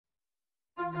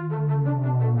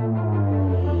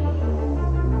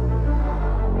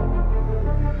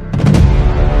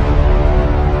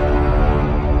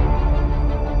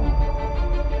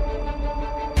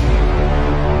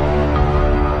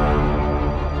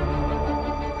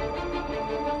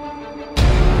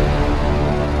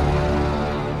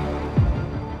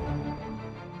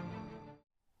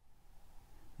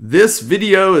This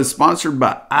video is sponsored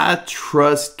by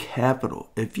iTrust Capital.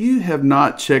 If you have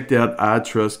not checked out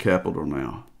iTrust Capital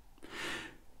now,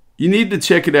 you need to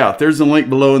check it out. There's a link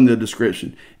below in the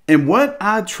description. And what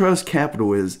iTrust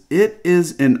Capital is, it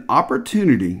is an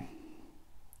opportunity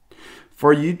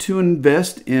for you to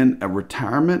invest in a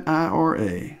retirement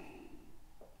IRA,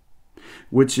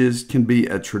 which can be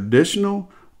a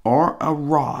traditional or a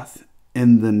Roth.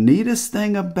 And the neatest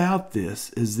thing about this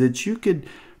is that you could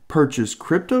purchase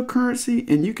cryptocurrency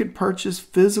and you could purchase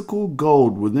physical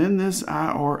gold within this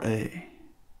IRA.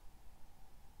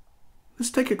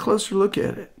 Let's take a closer look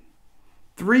at it.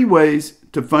 3 ways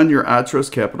to fund your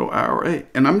iTrust Capital IRA.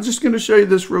 And I'm just going to show you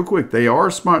this real quick. They are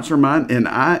a sponsor of mine and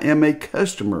I am a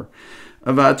customer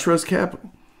of iTrust Capital.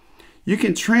 You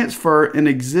can transfer an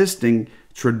existing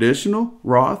traditional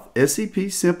Roth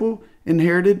SEP simple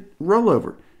inherited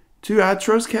rollover to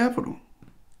iTrust Capital.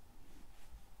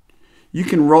 You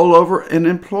can roll over an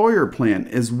employer plan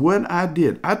is what I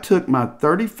did. I took my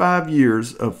 35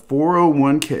 years of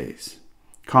 401ks.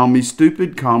 Call me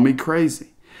stupid, call me crazy.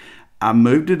 I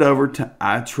moved it over to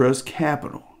iTrust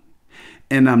Capital.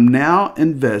 And I'm now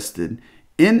invested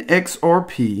in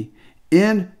XRP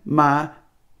in my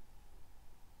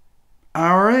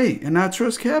IRA in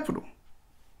iTrust Capital.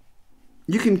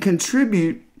 You can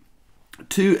contribute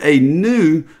to a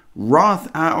new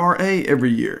Roth IRA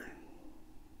every year.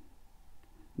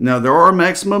 Now, there are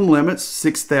maximum limits,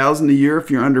 $6,000 a year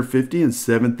if you're under 50 and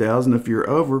 $7,000 if you're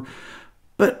over.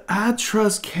 But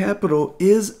iTrust Capital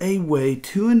is a way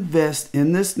to invest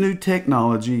in this new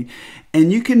technology,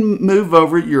 and you can move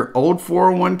over your old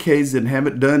 401ks that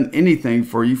haven't done anything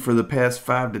for you for the past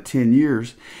 5 to 10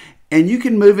 years, and you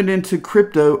can move it into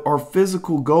crypto or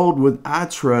physical gold with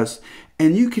iTrust,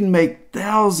 and you can make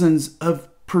thousands of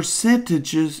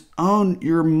percentages on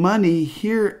your money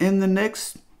here in the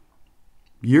next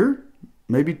year,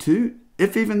 maybe 2,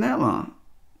 if even that long.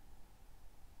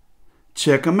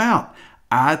 Check them out.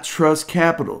 iTrust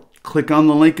Capital. Click on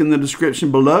the link in the description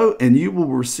below and you will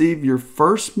receive your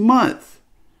first month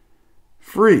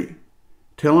free.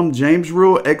 Tell them James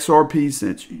RULEXRP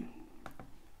sent you.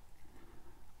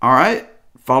 All right.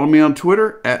 Follow me on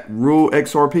Twitter at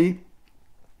RULEXRP.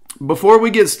 Before we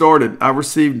get started, I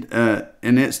received an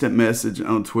instant message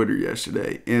on Twitter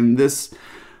yesterday, and this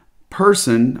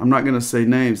person, I'm not going to say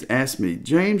names, asked me,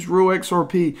 James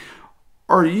RULEXRP,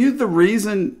 are you the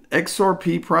reason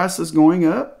XRP price is going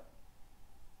up?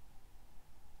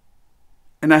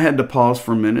 And I had to pause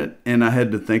for a minute and I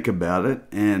had to think about it,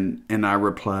 and I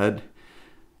replied,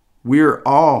 we're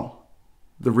all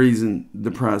the reason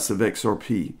the price of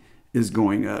XRP is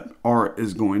going up or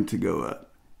is going to go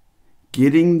up.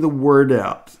 Getting the word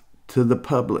out to the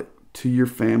public, to your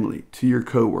family, to your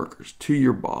coworkers, to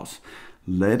your boss,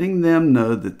 letting them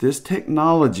know that this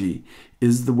technology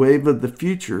is the wave of the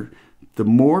future. The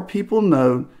more people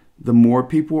know, the more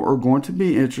people are going to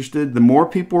be interested. The more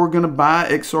people are going to buy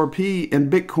XRP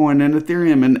and Bitcoin and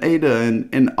Ethereum and ADA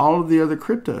and all of the other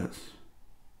cryptos.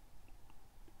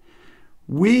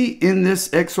 We in this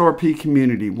XRP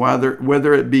community,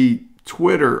 whether it be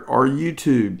Twitter or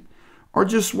YouTube or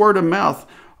just word of mouth,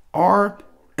 are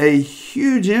a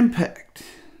huge impact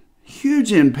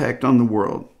on the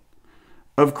world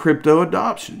of crypto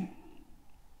adoption.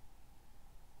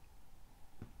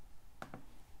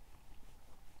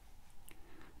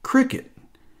 Cricket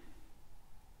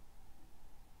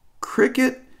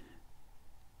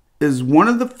is one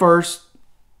of the first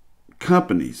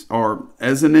companies, or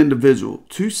as an individual,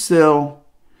 to sell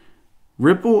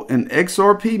Ripple and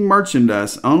XRP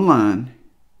merchandise online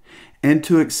and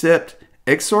to accept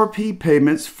XRP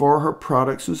payments for her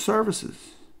products and services.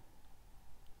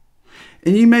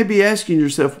 And you may be asking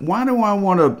yourself, why do I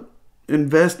want to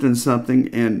invest in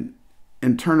something and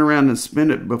turn around and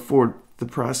spend it before the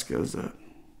price goes up?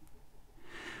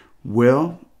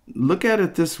 Well, look at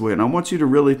it this way, and I want you to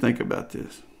really think about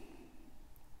this.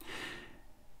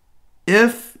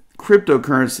 If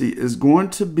cryptocurrency is going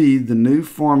to be the new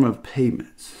form of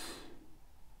payments,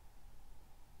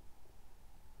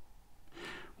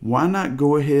 why not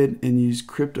go ahead and use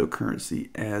cryptocurrency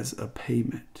as a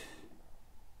payment?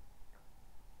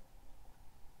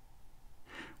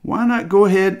 Why not go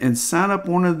ahead and sign up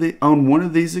on one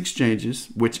of these exchanges,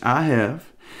 which I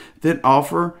have, that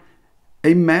offer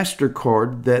a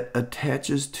MasterCard that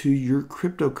attaches to your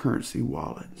cryptocurrency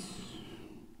wallets?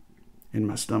 And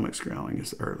my stomach's growling,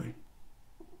 it's early.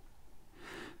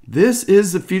 This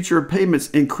is the future of payments,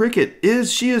 and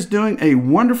she is doing a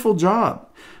wonderful job.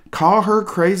 Call her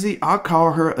crazy, I'll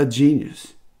call her a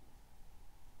genius.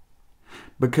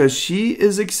 Because she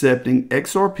is accepting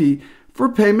XRP for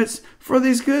payments for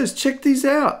these goods. Check these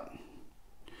out.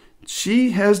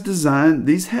 She has designed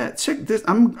these hats. Check this.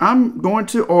 I'm going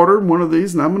to order one of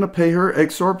these and I'm going to pay her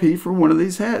XRP for one of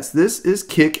these hats. This is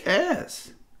kick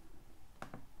ass.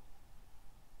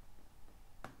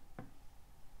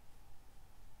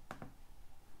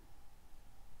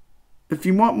 If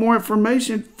you want more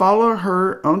information, follow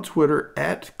her on Twitter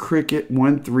at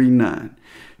Cricket139.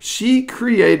 She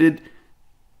created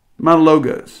my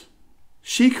logos.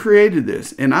 She created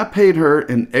this, and I paid her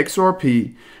an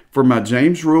XRP for my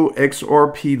James Rule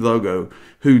XRP logo,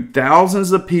 who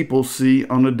thousands of people see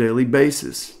on a daily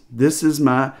basis. This is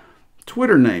my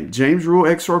Twitter name, James Rule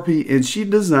XRP, and she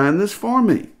designed this for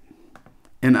me.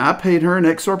 And I paid her an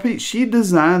XRP. She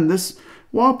designed this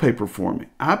wallpaper for me.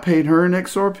 I paid her an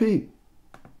XRP.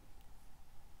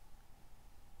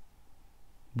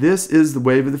 This is the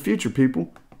wave of the future,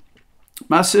 people.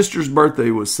 My sister's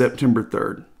birthday was September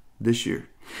 3rd this year.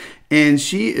 And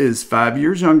she is 5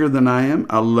 years younger than I am.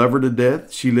 I love her to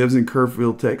death. She lives in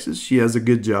Kerrville, Texas. She has a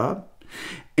good job.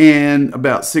 And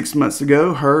about 6 months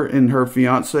ago, her and her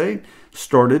fiance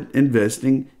started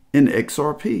investing in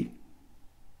XRP.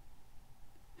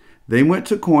 They went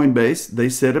to Coinbase. They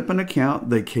set up an account.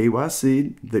 They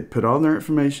KYC'd. They put all their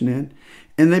information in.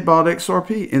 And they bought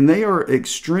XRP, and they are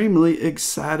extremely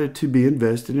excited to be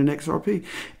invested in XRP.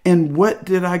 And what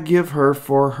did I give her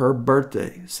for her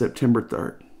birthday, September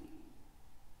 3rd?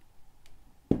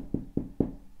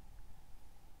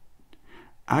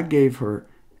 I gave her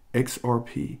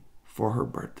XRP for her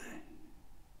birthday.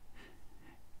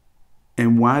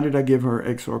 And why did I give her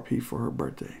XRP for her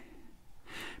birthday?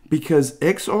 Because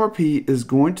XRP is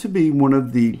going to be one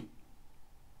of the...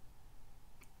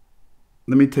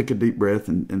 Let me take a deep breath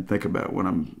and think about what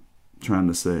I'm trying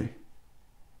to say.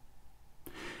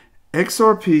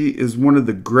 XRP is one of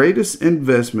the greatest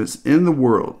investments in the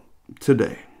world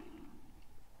today.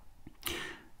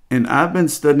 And I've been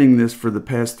studying this for the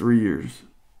past 3 years.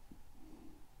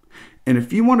 And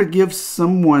if you want to give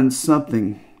someone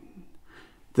something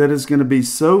that is going to be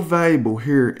so valuable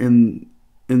here in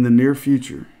the near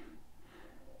future,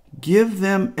 give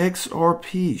them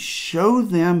XRP. Show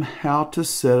them how to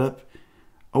set up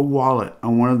a wallet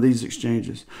on one of these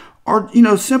exchanges. Or,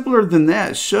 simpler than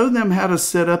that, show them how to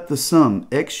set up the SUM,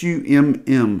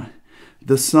 XUMM,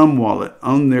 the SUM wallet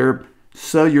on their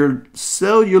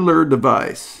cellular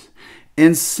device,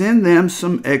 and send them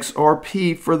some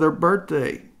XRP for their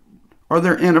birthday or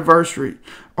their anniversary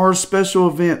or a special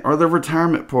event or their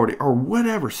retirement party or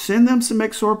whatever. Send them some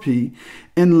XRP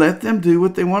and let them do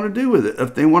what they want to do with it.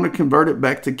 If they want to convert it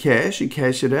back to cash and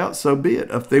cash it out, so be it.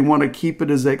 If they want to keep it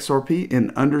as XRP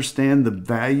and understand the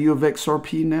value of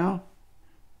XRP now,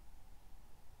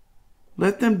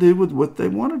 let them do with what they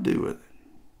want to do with it.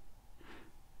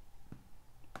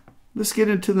 Let's get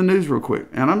into the news real quick.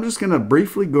 And I'm just going to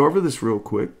briefly go over this real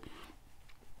quick.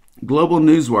 Global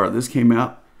Newswire, this came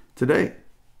out today.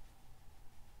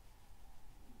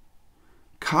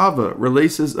 Kava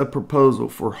releases a proposal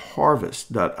for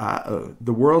Harvest.io,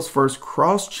 the world's first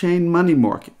cross-chain money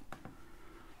market.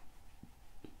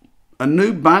 A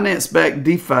new Binance-backed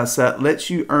DeFi site lets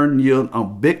you earn yield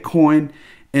on Bitcoin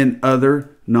and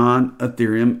other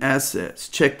non-Ethereum assets.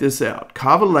 Check this out.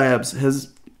 Kava Labs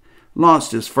has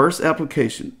launched its first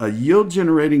application, a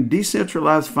yield-generating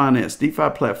decentralized finance DeFi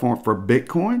platform for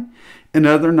Bitcoin and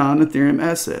other non-Ethereum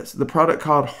assets. The product,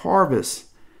 called Harvest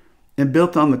and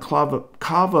built on the Kava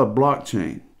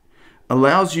blockchain,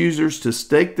 allows users to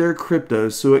stake their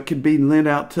cryptos so it can be lent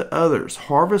out to others.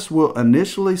 Harvest will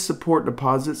initially support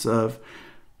deposits of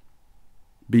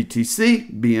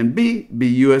BTC, BNB,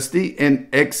 BUSD,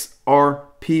 and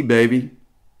XRP, baby.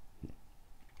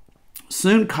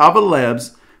 Soon, Kava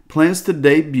Labs plans to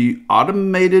debut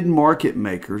automated market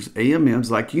makers, AMMs,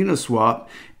 like Uniswap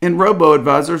and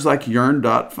robo-advisors like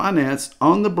Yearn.finance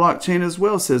on the blockchain as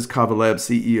well, says Kava Labs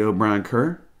CEO Brian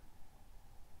Kerr.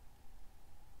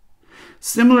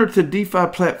 Similar to DeFi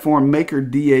platform maker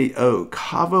DAO,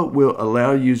 Kava will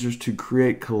allow users to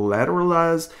create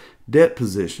collateralized debt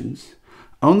positions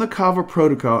on the Kava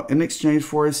protocol in exchange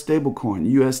for a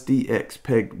stablecoin, USDX,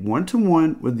 pegged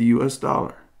 1-to-1 with the US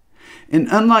dollar. And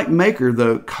unlike Maker,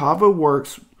 though, Kava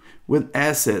works with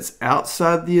assets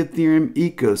outside the Ethereum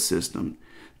ecosystem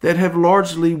that have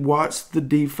largely watched the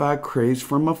DeFi craze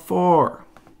from afar.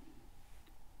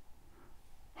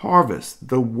 Harvest,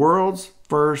 the world's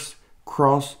first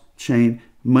cross-chain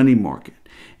money market.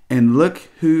 And look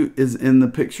who is in the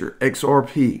picture,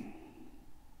 XRP.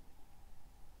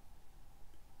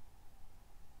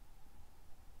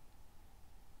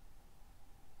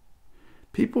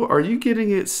 People, are you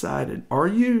getting excited? Are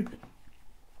you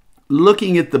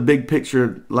looking at the big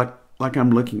picture like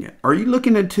I'm looking at? Are you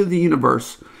looking into the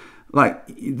universe Like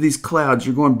these clouds,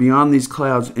 you're going beyond these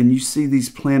clouds and you see these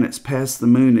planets past the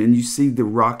moon and you see the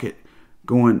rocket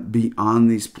going beyond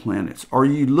these planets. Are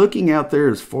you looking out there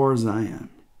as far as I am?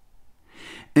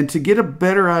 And to get a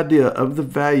better idea of the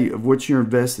value of what you're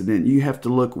invested in, you have to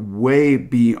look way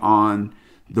beyond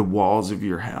the walls of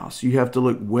your house. You have to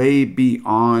look way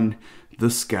beyond the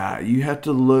sky. You have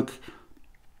to look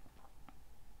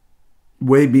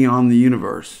way beyond the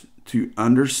universe to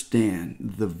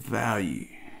understand the value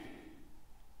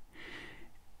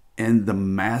and the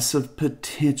massive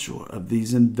potential of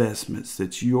these investments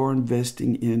that you are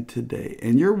investing in today.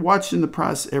 And you're watching the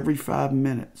price every 5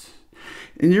 minutes.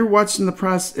 And you're watching the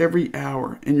price every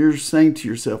hour. And you're saying to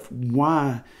yourself,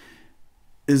 why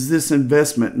is this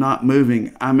investment not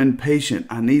moving? I'm impatient.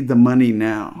 I need the money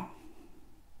now.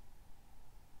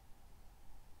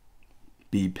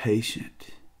 Be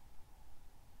patient.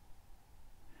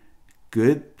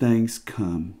 Good things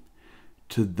come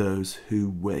to those who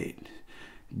wait.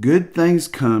 Good things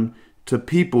come to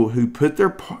people who put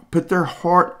their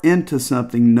heart into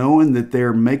something knowing that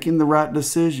they're making the right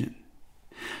decision.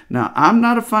 Now, I'm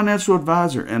not a financial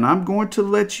advisor, and I'm going to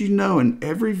let you know in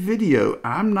every video,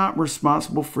 I'm not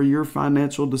responsible for your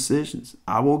financial decisions.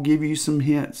 I will give you some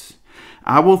hints.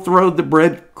 I will throw the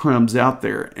breadcrumbs out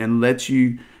there and let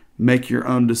you make your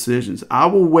own decisions. I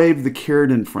will wave the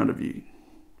carrot in front of you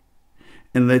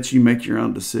and let you make your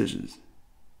own decisions.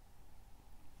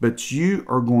 But you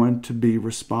are going to be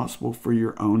responsible for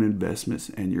your own investments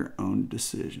and your own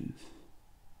decisions.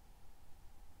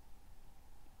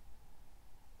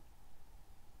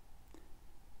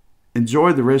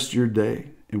 Enjoy the rest of your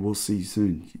day, and we'll see you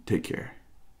soon. Take care.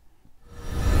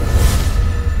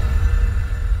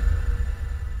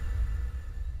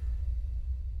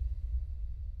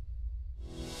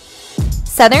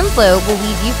 Southern Flow will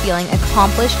leave you feeling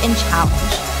accomplished and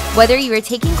challenged. Whether you are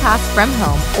taking class from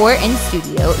home or in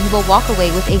studio, you will walk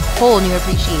away with a whole new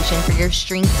appreciation for your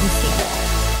strength and stamina.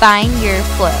 Find your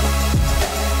flow.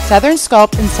 Southern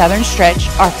Sculpt and Southern Stretch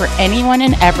are for anyone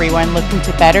and everyone looking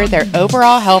to better their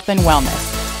overall health and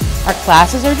wellness. Our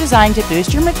classes are designed to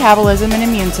boost your metabolism and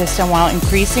immune system while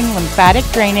increasing lymphatic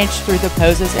drainage through the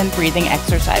poses and breathing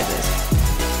exercises.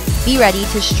 Be ready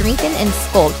to strengthen and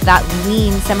sculpt that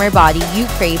lean summer body you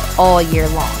crave all year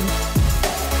long.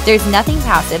 There's nothing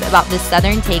passive about this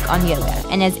Southern take on yoga,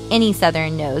 and as any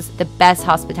Southern knows, the best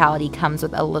hospitality comes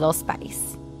with a little spice.